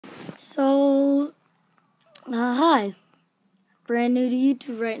So, hi. Brand new to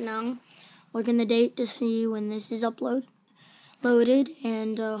YouTube right now. Looking the date to see when this is loaded,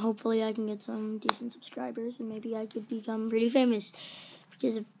 and hopefully I can get some decent subscribers, and maybe I could become pretty famous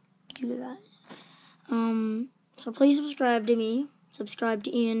because of you guys. So please subscribe to me. Subscribe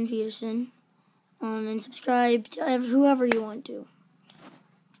to Ian Peterson, and subscribe to whoever you want to.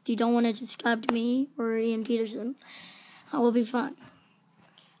 If you don't want to subscribe to me or Ian Peterson, I will be fine.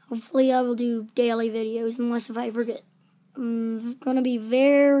 Hopefully I will do daily videos unless if I forget. I'm going to be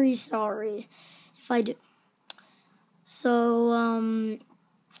very sorry if I do. So, I'm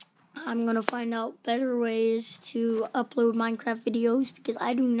going to find out better ways to upload Minecraft videos because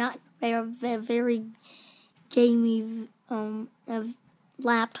I do not have a very gamey a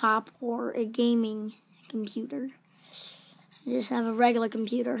laptop or a gaming computer. I just have a regular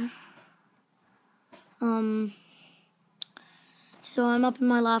computer. So I'm up in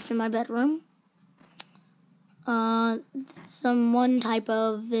my loft in my bedroom. One type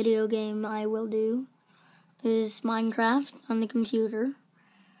of video game I will do is Minecraft on the computer.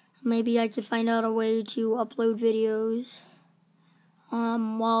 Maybe I could find out a way to upload videos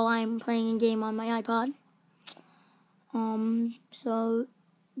while I'm playing a game on my iPod. So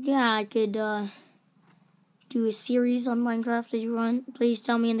yeah, I could do a series on Minecraft if you want. Please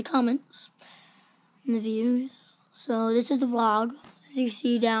tell me in the comments, in the views. So this is the vlog, as you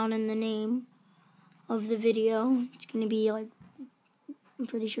see down in the name of the video. It's going to be like, I'm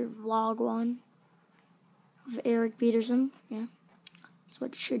pretty sure vlog 1 of Eric Peterson. Yeah, that's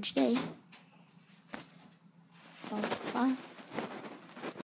what it should say. So, bye.